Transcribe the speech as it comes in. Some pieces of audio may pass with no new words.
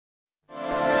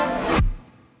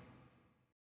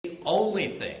the only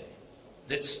thing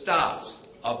that stops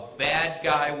a bad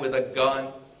guy with a gun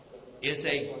is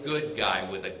a good guy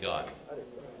with a gun.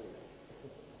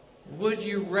 Would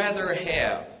you rather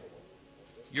have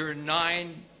your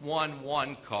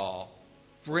 911 call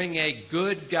bring a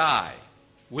good guy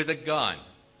with a gun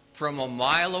from a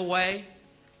mile away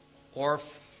or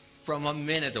from a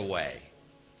minute away?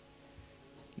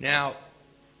 Now,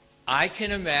 I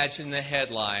can imagine the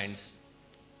headlines,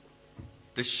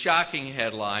 the shocking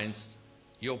headlines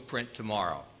you'll print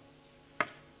tomorrow.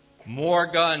 More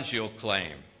guns, you'll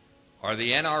claim, are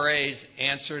the NRA's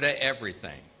answer to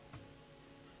everything.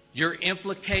 Your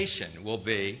implication will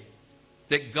be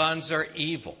that guns are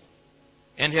evil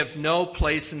and have no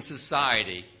place in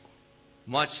society,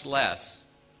 much less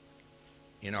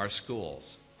in our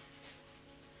schools.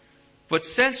 But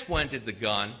since when did the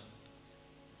gun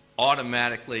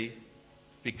automatically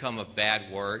become a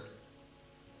bad word?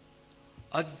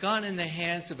 A gun in the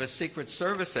hands of a Secret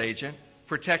Service agent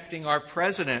protecting our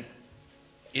president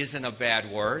isn't a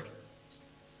bad word.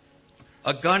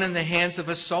 A gun in the hands of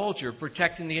a soldier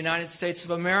protecting the United States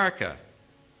of America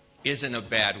isn't a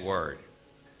bad word.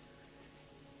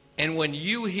 And when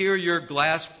you hear your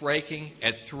glass breaking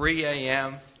at 3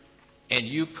 a.m. and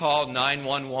you call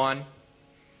 911,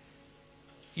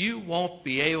 you won't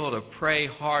be able to pray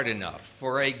hard enough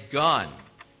for a gun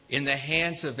in the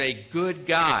hands of a good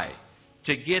guy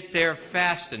to get there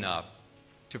fast enough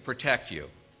to protect you.